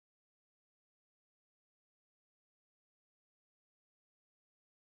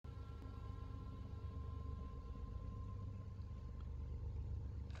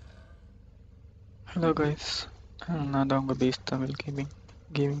Hello guys, நான் தான் உங்கள் பேஸ் தமிழ்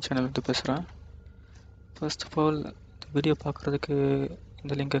கேமிங் சேனல்லேருந்து பேசுகிறேன். ஃபர்ஸ்ட் ஆஃப் ஆல் இந்த வீடியோ பார்க்குறதுக்கு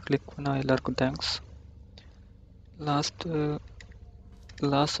இந்த லிங்கை கிளிக் பண்ணால் எல்லாருக்கும் தேங்க்ஸ்.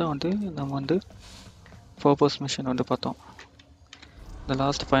 லாஸ்ட்டாக நம்ம பர்பஸ் மிஷன் பார்த்தோம். இந்த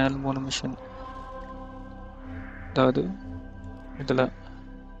லாஸ்ட் ஃபைனல் 3 மிஷன், அதாவது இதில்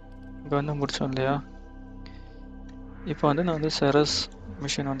இங்கே முடித்தோம் இல்லையா. இப்போ நான் செரஸ்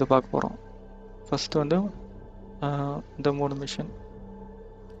மிஷன் பார்க்க போகிறோம். ஃபஸ்ட்டு இந்த 3 மிஷன்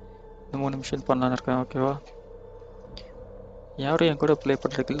பண்ணலான்னு இருக்கேன். ஓகேவா? யாரும் என் கூட ப்ளே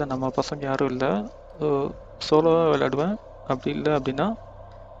பண்ணுறதுக்கு இல்லை, நம்ம பசங்க யாரும் இல்லை. சோலோவாக விளையாடுவேன். அப்படி இல்லை அப்படின்னா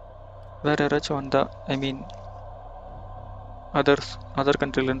வேறு யாராச்சும் வந்தால், ஐ மீன் அதர்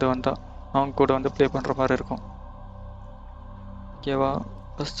கண்ட்ரிலேருந்து வந்தால் அவங்க கூட ப்ளே பண்ணுற மாதிரி இருக்கும். ஓகேவா?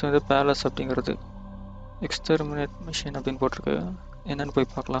 ஃபஸ்ட்டு பேலஸ் அப்படிங்கிறது எக்ஸ்டெர்மினேட் மிஷின் அப்படின்னு போட்டிருக்கு. என்னென்னு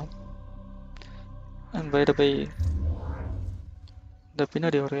போய் பார்க்கலாம். அண்ட் பை த பை இந்த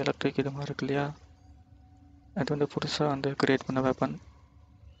பின்னாடி ஒரு எலக்ட்ரிக் இது மாதிரி இருக்கு இல்லையா, அது புதுசாக கிரியேட் பண்ண வெப்பன்.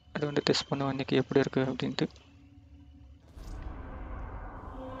 அது டெஸ்ட் பண்ணுவேன் இன்றைக்கி எப்படி இருக்குது அப்படின்ட்டு.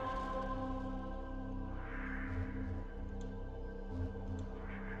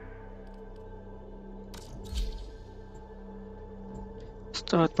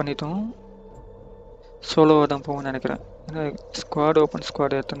 ஸ்டார்ட் பண்ணிட்டோம். சோலோவாக தான் போகும்னு நினைக்கிறேன். ஏன்னா ஓப்பன்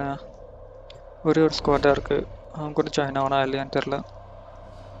ஸ்குவாடு எத்தனை, ஒரே ஒரு ஸ்குவாடாக இருக்குது. அவங்க கூட ஜாயின் ஆகனா இல்லையான்னு தெரில,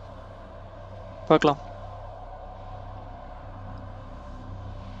 பார்க்கலாம்.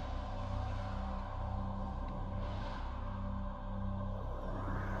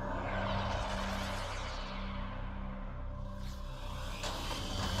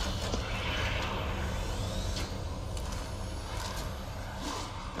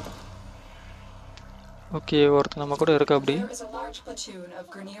 ஓகே, ஒருத்தர் நம்ம கூட இருக்கா அப்படி,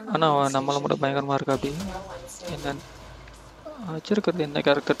 ஆனால் நம்மளை மட்டும் பயங்கரமாக இருக்கா அப்படி. என்ன வச்சிருக்கிறது என்ன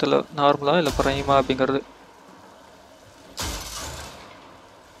கேரக்டரில், நார்மலா இல்லை ப்ரைமா அப்படிங்கிறது.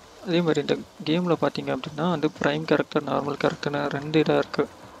 அதே மாதிரி இந்த கேமில் பார்த்தீங்க அப்படின்னா ப்ரைம் கேரக்டர், நார்மல் கேரக்டர்னு 2 இதாக இருக்குது.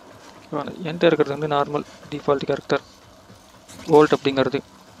 என்கிட்ட இருக்கிறது நார்மல் டிஃபால்ட் கேரக்டர். வோல்ட் அப்படிங்கிறது.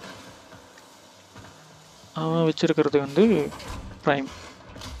 அவன் வச்சிருக்கிறது ப்ரைம்.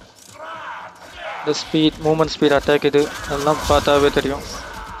 இந்த ஸ்பீட், மூமெண்ட் ஸ்பீட், அட்டாக், இது அதெல்லாம் பார்த்தாவே தெரியும்.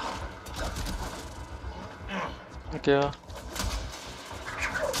 ஓகேவா?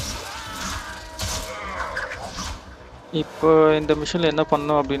 இப்போ இந்த மிஷினில் என்ன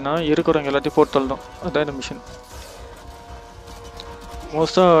பண்ணோம் அப்படின்னா, இருக்கிறவங்க எல்லாத்தையும் போட்டு தள்ளணும். அதுதான் இந்த மிஷின்.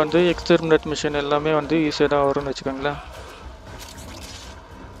 மோஸ்ட்டாக எக்ஸ்டெர்மினேட் மிஷின் எல்லாமே ஈஸியாக தான் வரும்னு வச்சுக்கோங்களேன்.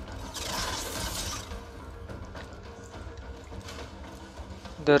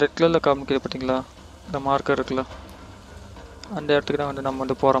 இந்த ரெட் கலரில் காமிக்கிறது பார்த்தீங்களா, இந்த மார்க்கர் இருக்குல்ல, அந்த இடத்துக்கு தான்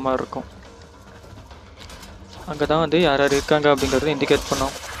நம்ம போகிற மாதிரி இருக்கும். அங்கே தான் யார் யார் இருக்காங்க அப்படிங்கிறத இண்டிகேட்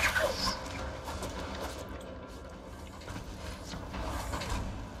பண்ணோம்.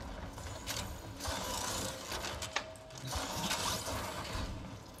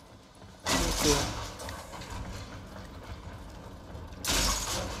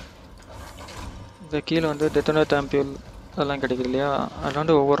 இந்த கீழே டெட்டோனேட் ஆம்பியூல் அதெல்லாம் கிடைக்குது இல்லையா,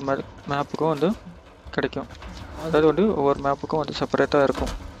 அதெல்லாம் ஒவ்வொரு மேப்புக்கும் கிடைக்கும். அதாவது ஒவ்வொரு மேப்புக்கும் செப்பரேட்டாக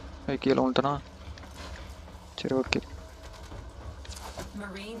இருக்கும். கீழே வந்துட்டனா சரி, ஓகே.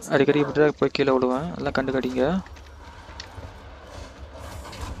 அடிக்கடி இப்படி தான் போய் கீழே விடுவேன், எல்லாம் கண்டுக்கடிங்க.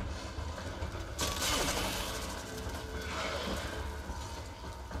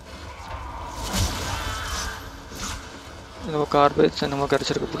 நம்ம கார்பேஜ் என்னமோ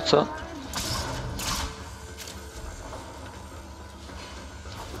கிடச்சிருக்கு புதுசா.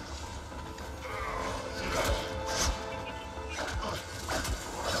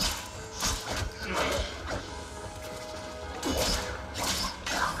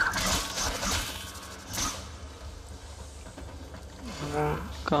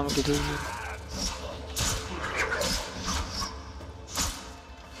 காமிக்குது.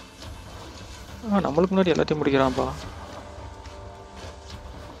 நம்மளுக்கு முன்னாடி எல்லாத்தையும் முடிக்கிறான்ப்பா.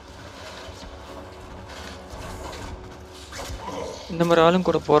 இந்த மாதிரி ஆளுங்க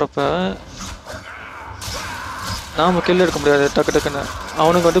கூட போகிறப்ப நாம் கில் எடுக்க முடியாது டக்கு டக்குன்னு.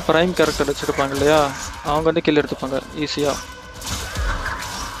 அவனுக்கு ப்ரைம் கேரக்டர் வச்சுருப்பாங்க இல்லையா, அவங்க கில் எடுத்துப்பாங்க ஈஸியாக.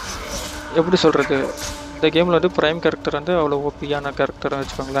 எப்படி சொல்கிறது, இந்த கேமில் ப்ரைம் கேரக்டர் அவ்வளோ ஓபியான கேரக்டர்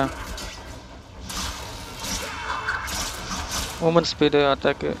வச்சுக்கோங்களேன். மூமெண்ட் ஸ்பீடு,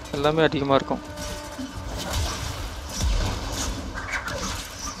 அட்டாக்கு எல்லாமே அதிகமாக இருக்கும்.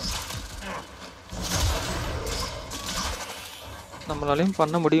 நம்மளாலையும்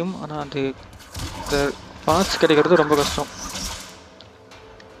பண்ண முடியும், ஆனால் இந்த பார்ட்ஸ் கிடைக்கிறது ரொம்ப கஷ்டம்.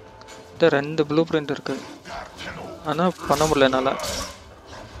 என்கிட்ட 2 ப்ளூ பிரிண்ட் இருக்குது, ஆனால் பண்ண முடியல என்னால்.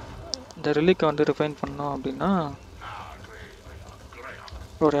 இந்த ரிலீக்கை வந்து ரிஃபைன் பண்ணோம் அப்படின்னா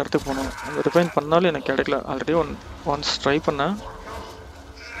ஒரு இடத்துக்கு போகணும். அந்த ரிஃபைன் பண்ணாலும் எனக்கு கிடைக்கல. ஆல்ரெடி ஒன்ஸ் ட்ரை பண்ணேன்,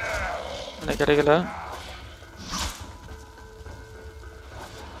 எனக்கு கிடைக்கல.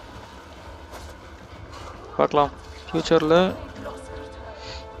 பார்க்கலாம் ஃப்யூச்சரில்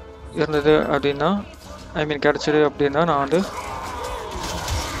இருந்தது அப்படின்னா, ஐ மீன் கிடச்சிது அப்படின்னா நான்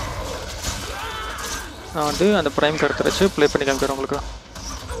வந்து அந்த ப்ரைம் கருத்தை வச்சு ப்ளே பண்ணி காமிக்கிறேன் உங்களுக்கு.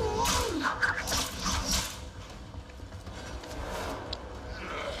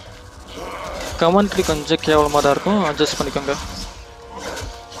 கமெண்ட்ரி கொஞ்சம் கேவலமாக தான் இருக்கும், அட்ஜஸ்ட் பண்ணிக்கோங்க.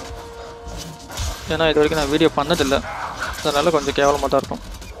 ஏன்னா இது வரைக்கும் நான் வீடியோ பண்ணதில்லை, அதனால் கொஞ்சம் கேவலமாக தான் இருக்கும்.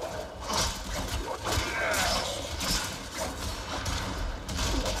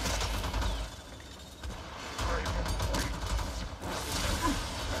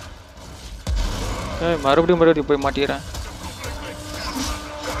 மறுபடியும் போய் மாட்டிக்கிறேன்.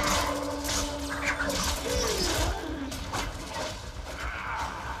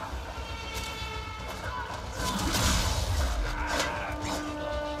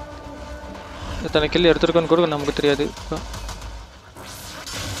 எத்தனை கில் எடுத்துருக்கோன்னு கூட நமக்கு தெரியாது.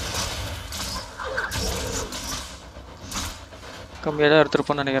 கம்மியாக தான்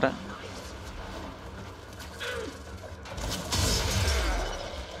எடுத்துருப்போன்னு நினைக்கிறேன்.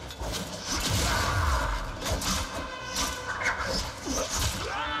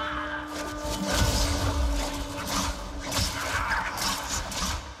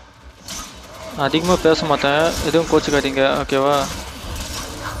 அதிகமாக பேச மாட்டேன், எதுவும் கோச்சுக்காதீங்க ஓகேவா?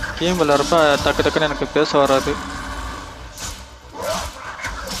 கேம் விளாட்றப்ப டக்குன்னு எனக்கு பேச வராது.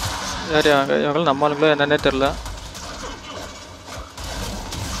 யார் இவங்களும் நம்மளுங்களோ என்னன்னே தெரில.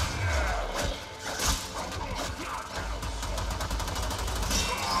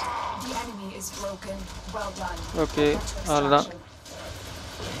 ஓகே அவ்வளோதான்.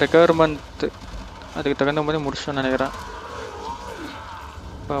 ரெக்குயர்மெண்ட் அதுக்கு தகுந்த மாதிரி முடிச்சோன்னு நினைக்கிறேன்.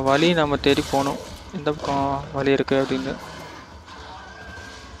 இப்போ வழி நம்ம தேடி போகணும், எந்த பக்கம் வழி இருக்குது அப்படின்னு.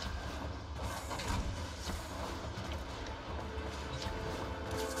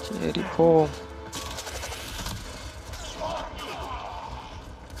 சரி போவோம்.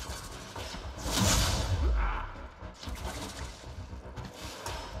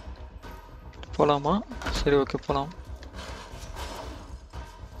 போகலாமா? சரி ஓகே போகலாம்.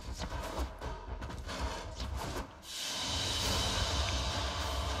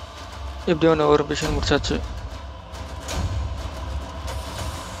 எப்படி ஒரு மிஷன் முடிச்சாச்சு.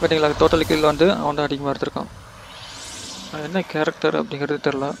 பார்த்தீங்களா, டோட்டல் கில் வந்து அவன் தான் அதிகமாக எடுத்திருக்கான். என்ன கேரக்டர் அப்படிங்கிறது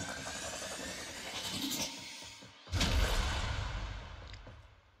தெரில.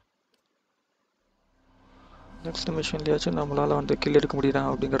 நெக்ஸ்ட் மிஷன்லேயாச்சும் நம்மளால் வந்து கில் எடுக்க முடியுதா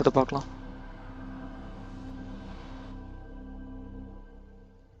அப்படிங்கிறத பார்க்கலாம்.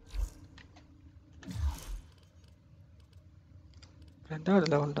 ரெண்டாவது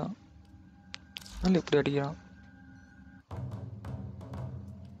லெவல் தான், அதனால் இப்படி அடிக்கிறான்.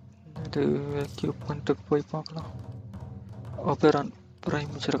 இது எக்யூப்மெண்ட்டுக்கு போய் பார்க்கலாம். ஒபேரான்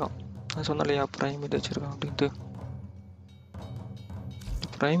ப்ரைம் வச்சுருக்கான். நான் சொன்னேன் இல்லையா ப்ரைம் இது வச்சுருக்கான் அப்படின்ட்டு.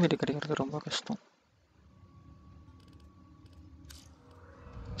 ப்ரைம் இது கிடைக்கிறது ரொம்ப கஷ்டம்.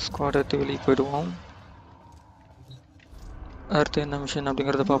 ஸ்குவாட் எடுத்து வெளியே போயிடுவோம். அடுத்து என்ன மிஷன்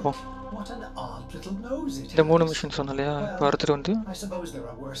அப்படிங்கிறத பார்ப்போம். இந்த 3 மிஷன் சொன்னேன் இல்லையா, இப்போ அடுத்துட்டு வந்து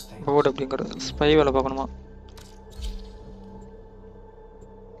போர்டு அப்படிங்கிறது ஸ்பை வேலை பார்க்கணுமா.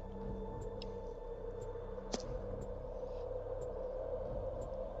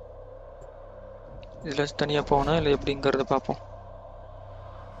 இதில் தனியாக போகணும் இல்லை எப்படிங்கிறத பார்ப்போம்.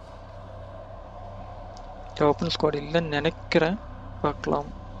 ஓப்பன் ஸ்குவாட் இல்லைன்னு நினைக்கிறேன், பார்க்கலாம்.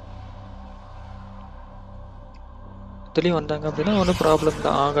 இதுலேயும் வந்தாங்க அப்படின்னா ஒன்றும் ப்ராப்ளம்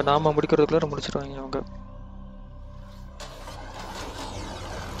தான். அங்கே நாம் முடிக்கிறதுக்குள்ளே முடிச்சிடுவாங்க அவங்க.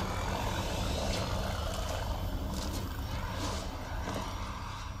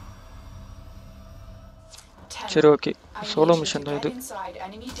 சரி ஓகே, சோலோ மிஷன் தான் இது.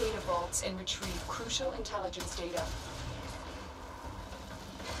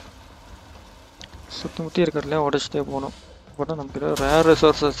 சுற்றி முற்றி இருக்கிறதுல உடச்சிட்டே போகணும். அப்போ நமக்கு ரேர்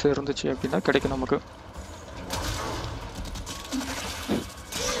ரிசோர்ஸஸ் இருந்துச்சு அப்படின்னா கிடைக்கும் நமக்கு.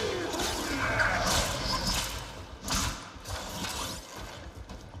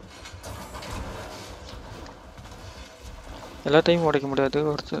 எல்லாத்தையும் உடைக்க முடியாது,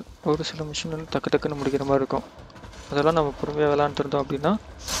 ஒரு சில மிஷின் டக்குன்னு முடிக்கிற மாதிரி இருக்கும். அதெல்லாம் நம்ம பொறுமையாக விளையாண்டுருந்தோம் அப்படின்னா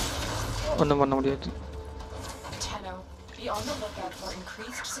ஒன்றும் பண்ண முடியாது.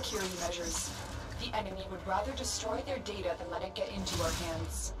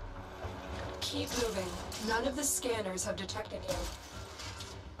 Keep moving. None of the scanners have detected you.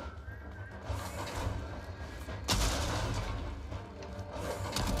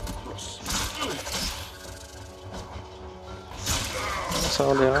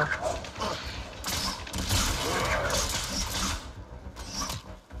 சாவலையா?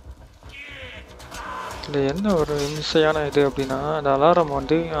 இதில் என்ன ஒரு இம்சையான இது அப்படின்னா, அந்த அலாரம்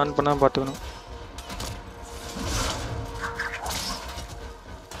வந்து ஆன் பண்ணால் பார்த்துக்கணும்.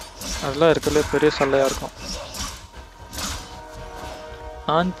 அதெல்லாம் இருக்கிறதுல பெரிய சல்லையாக இருக்கும்.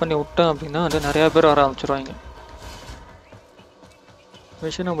 ஆன் பண்ணி விட்டேன் அப்படின்னா அது நிறையா பேர் வர ஆரம்பிச்சிருவாங்க.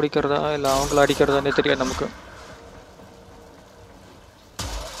 மிஷினை முடிக்கிறதா இல்லை அவங்கள அடிக்கிறதானே தெரியாது நமக்கு.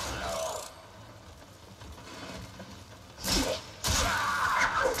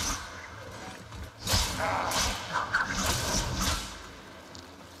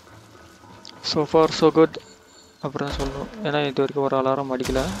 So far so good அப்புறம் சொல்லணும். ஏன்னா இது வரைக்கும் ஒரு அலாரம்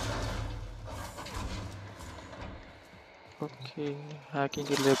அடிக்கல. ஓகே, ஹேக்கிங்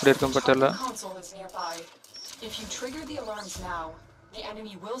இதில் எப்படி இருக்குன்னு பார்த்தல. If you trigger the alarms now, the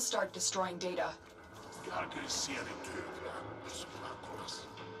enemy will start destroying data.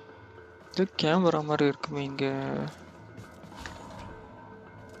 இது கேமரா மாதிரி இருக்குமே இங்கே.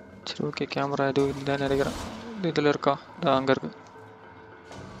 சரி ஓகே, கேமரா எதுவும் இல்லைன்னு நினைக்கிறேன். இதில் இருக்கா? அங்கே இருக்கு.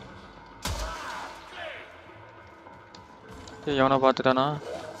 எவனை பார்த்துட்டானா?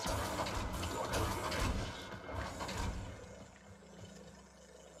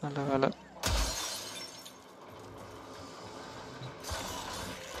 நல்ல வேலை.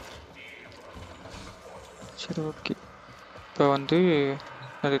 சரி ஓகே, இப்போ வந்து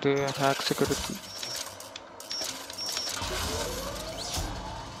அது ஹேக் செக்யூரிட்டி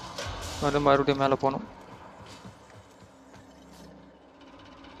வந்து மறுபடியும் மேலே போகணும்.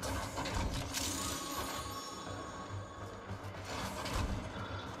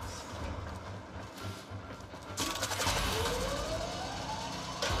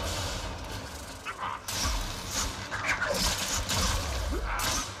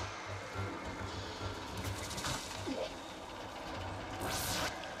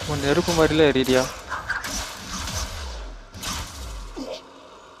 நெருப்பு மாதிரில எரியா?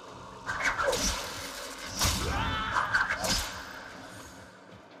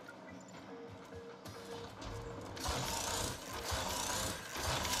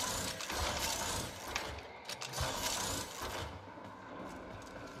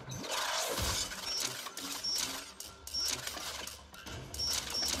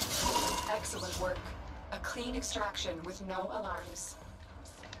 Excellent work. A clean extraction with no alarms.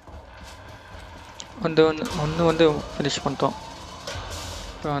 ஒன்று வந்து ஃபினிஷ் பண்ணிட்டோம்.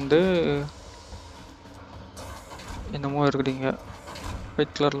 இப்போ வந்து என்னமோ இருக்குதுங்க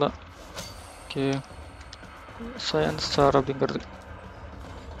ஒயிட் கலரில். ஓகே, சயின்ஸ் ஸ்டார் அப்படிங்கிறது.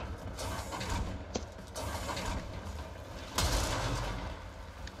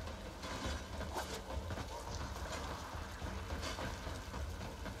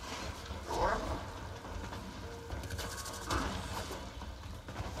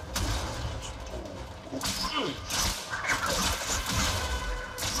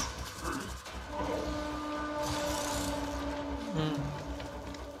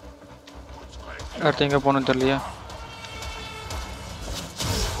 அடுத்து எங்கே போகணுன்னு தெரியலையா?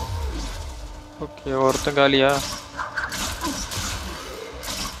 ஓகே, ஒருத்தன் காலியா?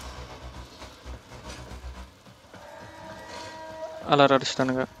 அலாரம்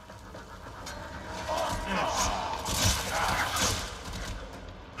அடிச்சிட்டானுங்க.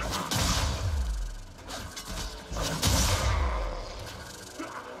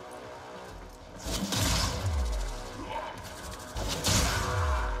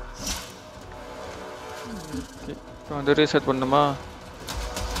 இப்போ வந்து ரீசெட் பண்ணுமா?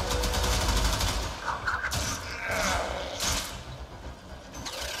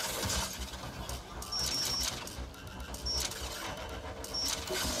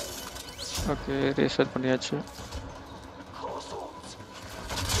 ஓகே, ரீசெட் பண்ணியாச்சு.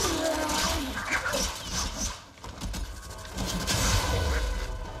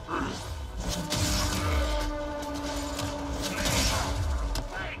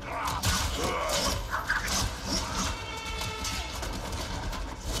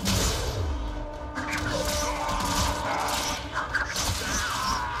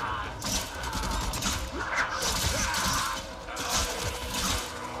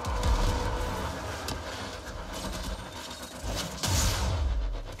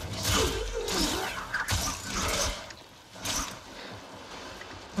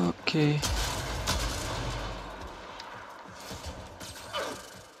 ஓகே,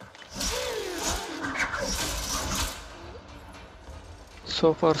 ஸோ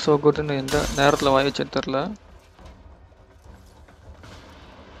ஃபார் ஸோ குட்னு எந்த நேரத்தில் வாய் வச்சேன்னு தெரில.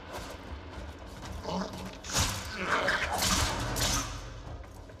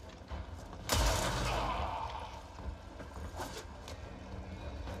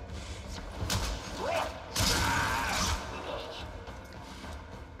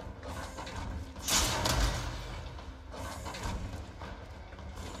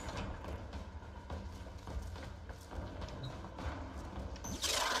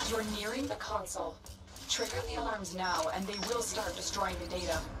 You're nearing the console. Trigger the alarms now and they will start destroying the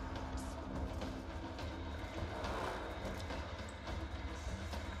data.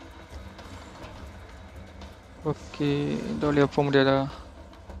 Okay, இந்த வழியாக போக முடியாதா?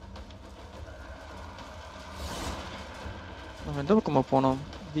 நம்ம எந்த பக்கமாக போனோம்?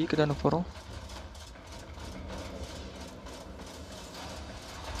 வீக்கு தானே போகிறோம்.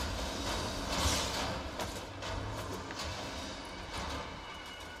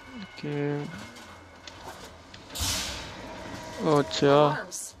 Okay. ஓச்சா.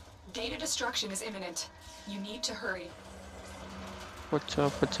 Alarms. Data destruction is imminent. You need to hurry. போச்சா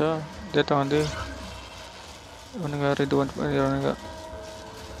போச்சா. டேட்டா வந்து இவனுங்க வேறு இது வந்து பண்ணிடுவானுங்க.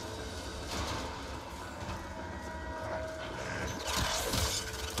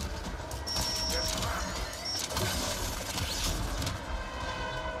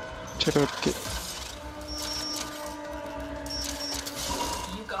 சரி okay.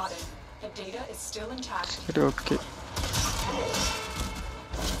 You got it. The data is still intact. சரி ஓகே.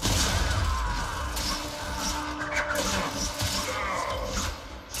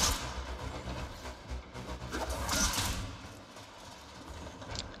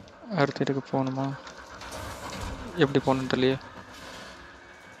 அடுத்த இடத்துக்கு போகணுமா? எப்படி போகணுன்னு தெரியலையே.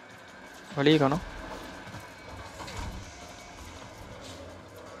 வழியே காணோம்.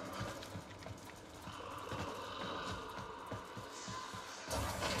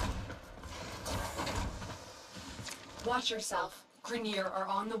 Watch yourself. Grenier are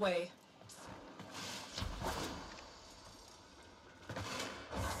on the way.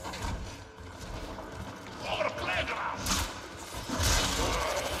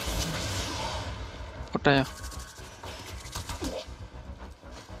 போட்டாயா?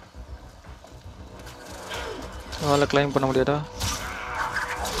 அவளை கிளைம் பண்ண முடியாதா?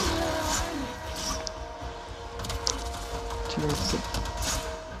 சரி ஓகே.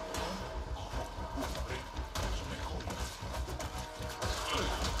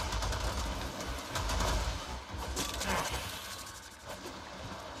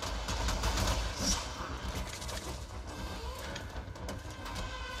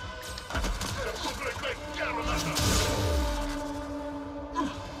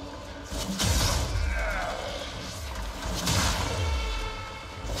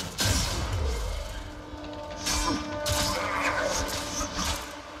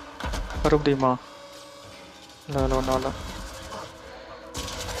 வர முடியுமா? இல்லை இல்லை ஒன்றும் இல்லை.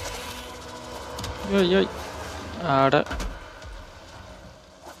 ஏய் ஏய் ஆட.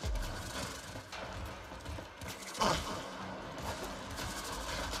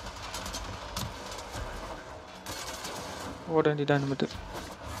 ஓட வேண்டியதான் நிமிட்டு.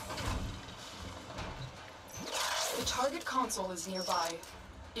 The target console is nearby.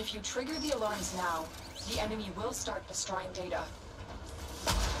 If you trigger the alarms now, the enemy will start destroying data.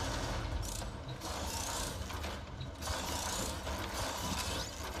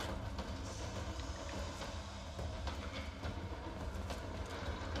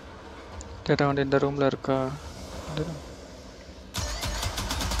 Data வந்து இந்த ரூமில் இருக்கா?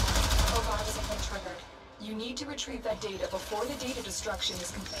 Alarms have been triggered. You need to retrieve that data before the data destruction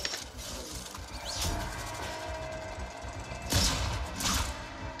is complete.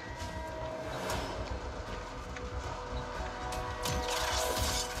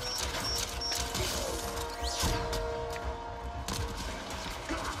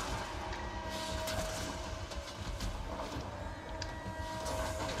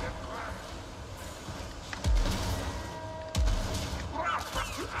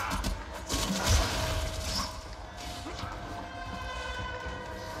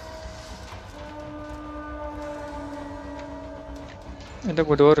 எந்த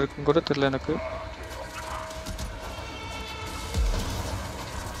door இருக்குன்னு கூட தெரியல எனக்கு.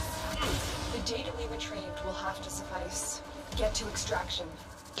 The data we retrieved will have to suffice. Get to extraction.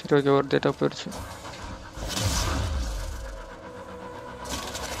 சரி ஓகே, ஒரு டேட்டா போயிடுச்சு.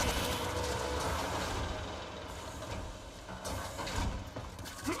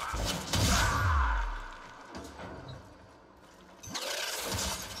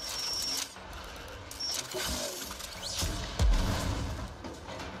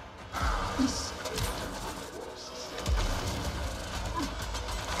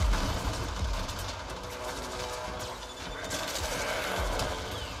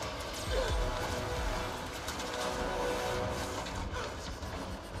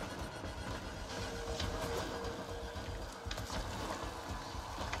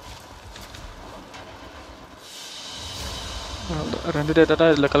 2 டேட்டா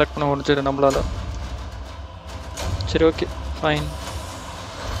தான் இதில் கலெக்ட் பண்ண முடிஞ்சது நம்மளால். சரி, ஓகே, ஃபைன்.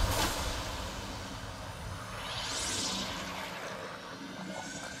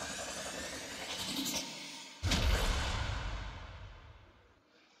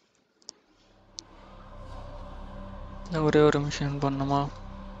 ஒரே ஒரு மிஷன் பண்ணுமா?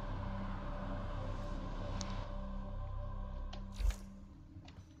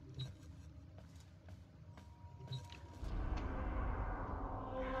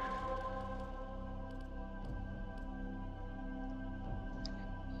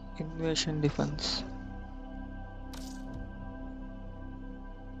 Invasion defence.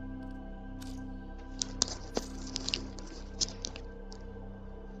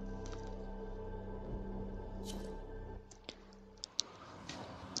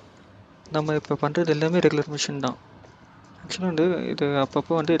 நம்ம இப்போ பண்ணுறது எல்லாமே ரெகுலர் மிஷன் தான். ஆக்சுவலாக வந்து இது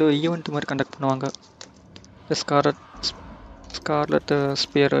அப்பப்போ வந்து ஏதோ ஈவெண்ட் மாதிரி கண்டக்ட் பண்ணுவாங்க. ஸ்கார்லெட்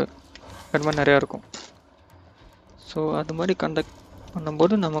ஸ்பியரு அது மாதிரி நிறையா இருக்கும். ஸோ அது மாதிரி கண்டக்ட்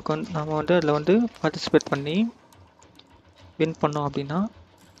பண்ணும்போது நம்ம வந்து அதில் வந்து பார்ட்டிசிபேட் பண்ணி வின் பண்ணோம் அப்படின்னா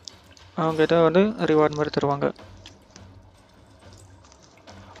அவங்க ஏதோ வந்து ரிவார்ட் மாதிரி தருவாங்க.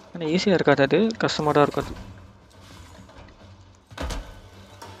 ஆனால் ஈஸியாக இருக்காது, அது கஷ்டமாக தான் இருக்காது.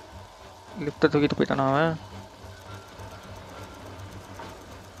 லிஃப்ட்டை தூக்கிட்டு போயிட்டானா அவன்?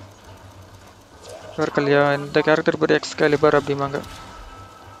 இருக்கலையா, இந்த கேரக்டர் பேர் எக்ஸ்கேலிபர் அப்படிம்பாங்க.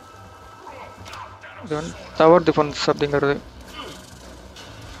 இது வந்து டவர் டிஃபென்ஸ் அப்படிங்கிறது.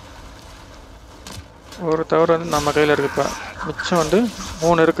 ஒரு டவர் வந்து நம்ம கையில் இருக்குப்பா, மிச்சம் வந்து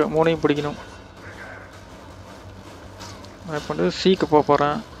 3 இருக்குது, 3ஐயும் பிடிக்கணும். நான் இப்போ வந்து சீக்கு போக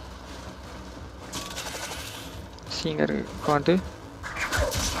போகிறேன். சீங்க இருக்கு. இப்போ வந்து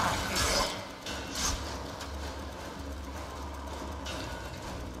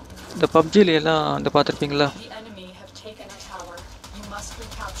இந்த பப்ஜில எல்லாம் வந்து பார்த்துருப்பீங்களா,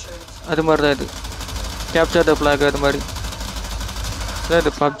 அது மாதிரி தான் இது. கேப்சர் த ஃபிளாக் அது மாதிரி.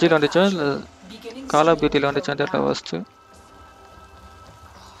 இது பப்ஜியில் வந்துச்சா இல்லை கால் ஆஃப் டியூட்டியில் வந்துச்சா தெரியல ஃபஸ்ட்டு.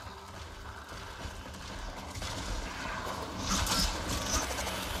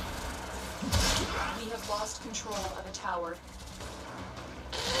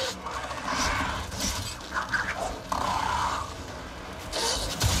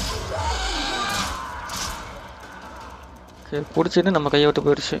 பிடிச்சிட்டு நம்ம கையை விட்டு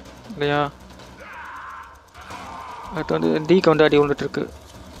போயிடுச்சு இல்லையா. அது வந்து டீக்கு வந்து அடி விழுந்துட்டுருக்கு.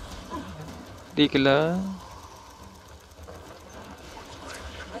 டீக்கு இல்லை,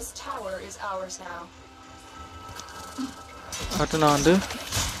 அடுத்து நான் வந்து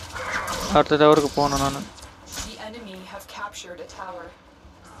அடுத்த டவருக்கு போனேன் நான்.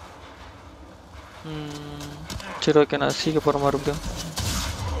 சரி, ஓகே, நான் சீக்க போகிற மாதிரி இருக்கு.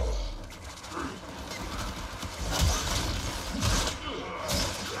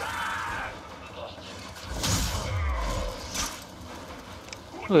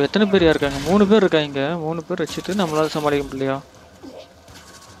 எத்தனை பேர் இருக்காங்க? 3 பேர் இருக்காங்க. 3 பேர் வச்சுட்டு நம்மளால சமாளிக்க முடியலையா?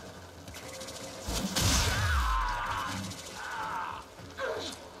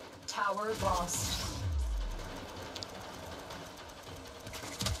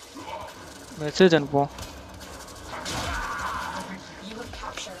 மெசேஜ் அனுப்புவோம்.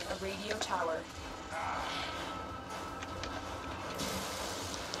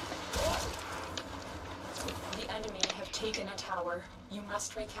 Taken a tower. You must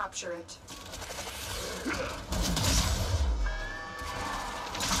recapture it.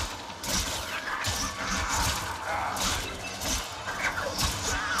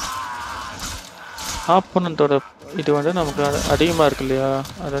 ஆப்போனன்ட்டோட இது வந்து நமக்கு அதிகமாக இருக்கு இல்லையா,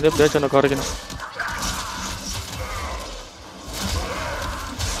 அது வந்து எப்படியாச்சும் ஒன்று குறைக்கணும்.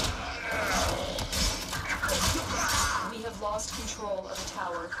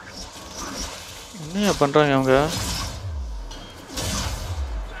 என்னையா பண்ணுறாங்க அவங்க?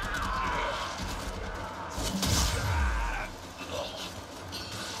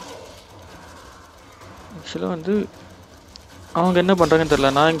 ஆக்சுவலாக வந்து அவங்க என்ன பண்ணுறாங்கன்னு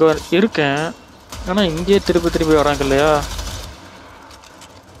தெரியல. நான் இங்கே இருக்கேன், ஆனால் இங்கேயே திருப்பி வராங்க இல்லையா.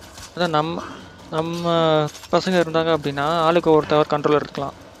 அதான் நம்ம பசங்க இருந்தாங்க அப்படின்னா ஆளுக்கு ஒரு டவர் கண்ட்ரோல்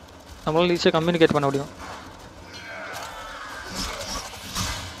எடுத்துக்கலாம், நம்மளால ஈஸியாக கம்யூனிகேட் பண்ண முடியும்.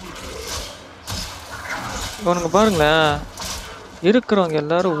 இவனுங்க பாருங்களேன், இருக்கிறவங்க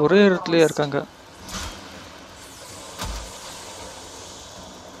எல்லாரும் ஒரே இடத்துலயே இருக்காங்க.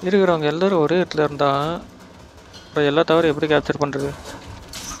 இருக்கிறவங்க எல்லாரும் ஒரே இடத்துல இருந்தா அப்புறம் எல்லா டவரும் எப்படி கேப்சர் பண்றது?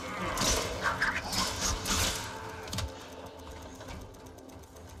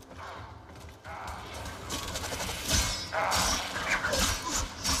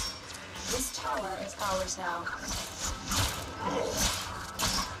 This tower is ours now.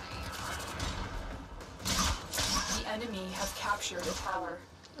 captured a tower.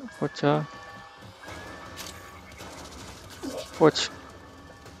 போச்சா போச்சு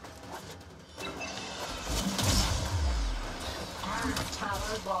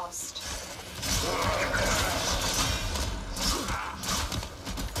Tower lost.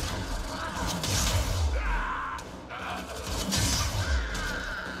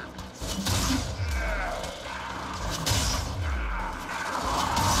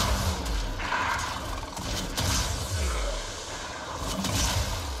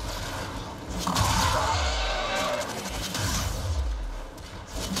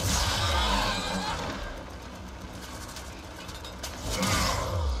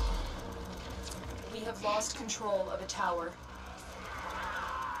 We have lost control of a tower.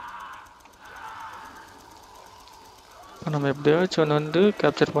 நம்ம எப்படியாச்சும் ஒன்று வந்து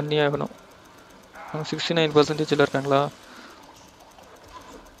கேப்சர் பண்ணி ஆகணும் 69% இருக்காங்களா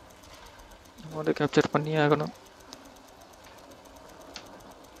நம்ம வந்து கேப்சர் பண்ணி ஆகணும்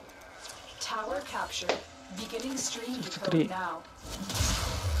Tower captured. Beginning stream decode 3 now.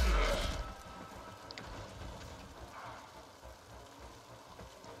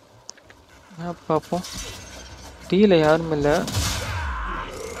 பார்ப்போம் டீல யாரும் இல்லை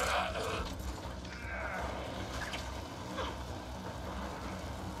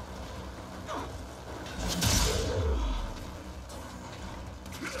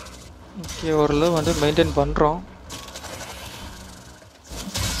ஓகே ஓரளவு வந்து மெயின்டைன் பண்ணுறோம்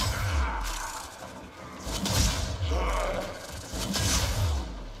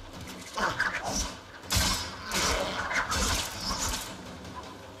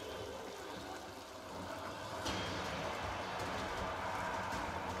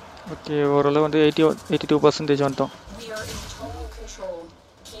ஓகே ஓரளவு வந்து 82% வந்துட்டோம் We are in total control.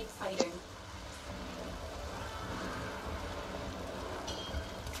 Keep fighting.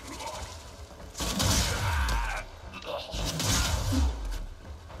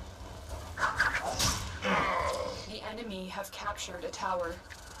 The enemy have captured a tower.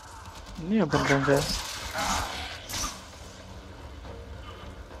 என்ன பண்ணுறாங்க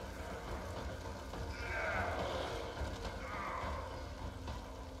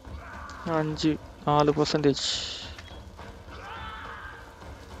அஞ்சு 4%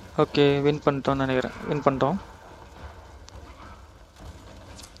 ஓகே வின் பண்ணிட்டோம்னு நினைக்கிறேன் வின் பண்ணிட்டோம்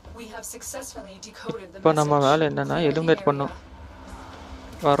We have successfully decoded the இப்போ நம்ம message. வேலை என்னென்னா Clear the எலிமினேட் area. பண்ணும்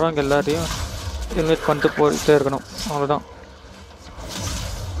வர்றவங்க எல்லாரையும் எலிமினேட் பண்ணிட்டு போயிட்டே இருக்கணும் அவ்வளோதான்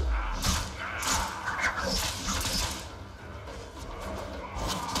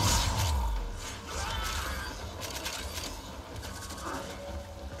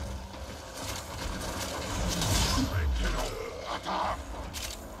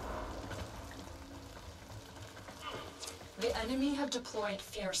The enemy have deployed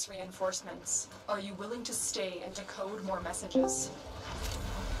fierce reinforcements. Are you willing to stay and decode more messages?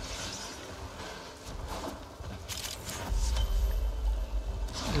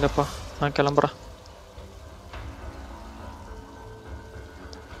 இல்லைப்பா நான் கிளம்புறேன்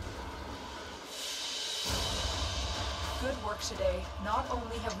Good work today. Not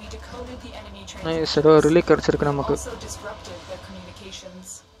only have we decoded the enemy nice ஏதோ transmissions, ரிலீக் கிடச்சிருக்கு we've நமக்கு also disrupted their communications.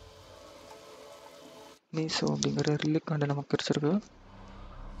 Meso அப்படிங்கிற ரிலீக் காண்டு நமக்கு கிடச்சிருக்கு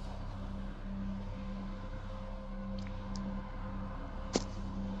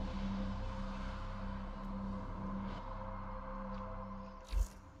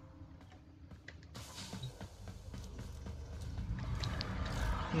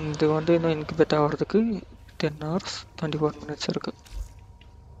இது வந்து இன்னும் இன்குபேட் ஆகிறதுக்கு 10 hours 24 minutes இருக்குது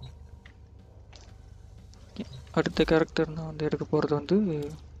அடுத்த கேரக்டர் நான் வந்து எடுக்க போகிறது வந்து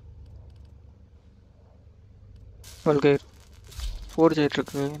வல்கைர் ஃபோர்ஜ்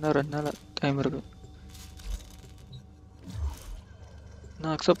ஆகிட்டுருக்கு இன்னும் 2 நாள் டைம் இருக்குது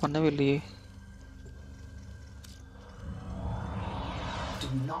நான் அக்செப்ட் பண்ணவே இல்லையே Do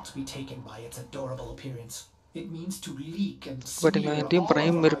not be taken by its adorable appearance. It means to leak and But smear in Indian all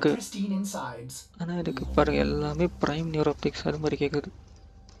Prime of our இருக்கு. pristine insides. ஆனால் இதுக்கு பாருங்கள் எல்லாமே ப்ரைம் நியூரோப்டிக்ஸ் அது மாதிரி கேட்குது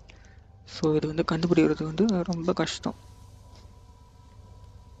ஸோ இது வந்து கண்டுபிடிக்கிறது வந்து ரொம்ப கஷ்டம்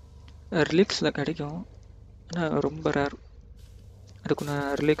ரிலிக்ஸில் கிடைக்கும் ஆனால் ரொம்ப ரேர் அதுக்கு நான்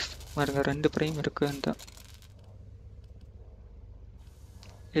ரிலிக்ஸ் பாருங்க 2 ப்ரைம் இருக்குன்னு தான்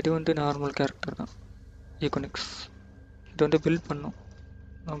இது வந்து நார்மல் கேரக்டர் தான் ஈகோனிக்ஸ் இது வந்து பில்ட் பண்ணும்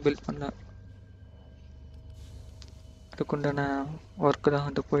நான் பில்ட் பண்ணல அதுக்குண்டான ஒர்க்கு தான்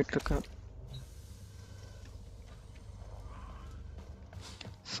வந்து போயிட்டுருக்கு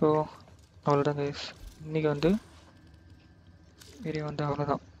ஸோ அவ்வளோதான் கைஸ் இன்றைக்கி வந்து வீடியோ வந்து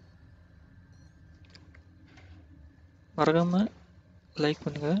அவ்வளோதான் மறக்காமல் லைக்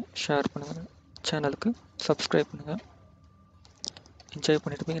பண்ணுங்கள் ஷேர் பண்ணுங்கள் சேனலுக்கு சப்ஸ்கிரைப் பண்ணுங்கள் என்ஜாய்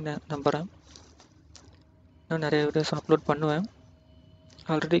பண்ணியிருப்பீங்கன்னு நம்புகிறேன். நான் நிறைய வீடியோஸ் அப்லோட் பண்ணுவேன்.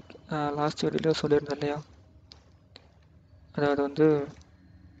 ஆல்ரெடி லாஸ்ட் வீடியோவில் சொல்லியிருந்தேன் இல்லையா, அதாவது வந்து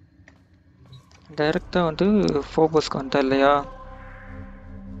டைரெக்டாக வந்து ஃபோபஸ்க்கு வந்தேன் இல்லையா,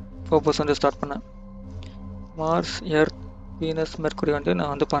 ஃபோபஸ் வந்து ஸ்டார்ட் பண்ணேன். மார்ஸ், எர்த், வீனஸ், மெர்க்குரி வந்து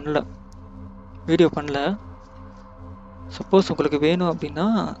நான் வந்து பண்ணல, வீடியோ பண்ணல. சப்போஸ் உங்களுக்கு வேணும் அப்படின்னா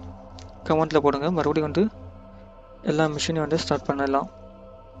கமெண்ட்டில் போடுங்க, மறுபடியும் வந்து எல்லா மிஷினையும் வந்து ஸ்டார்ட் பண்ணலாம்.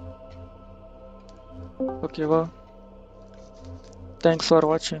 ஓகேவா? தேங்க்ஸ் ஃபார்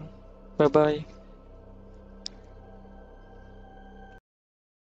வாட்சிங். Bye bye.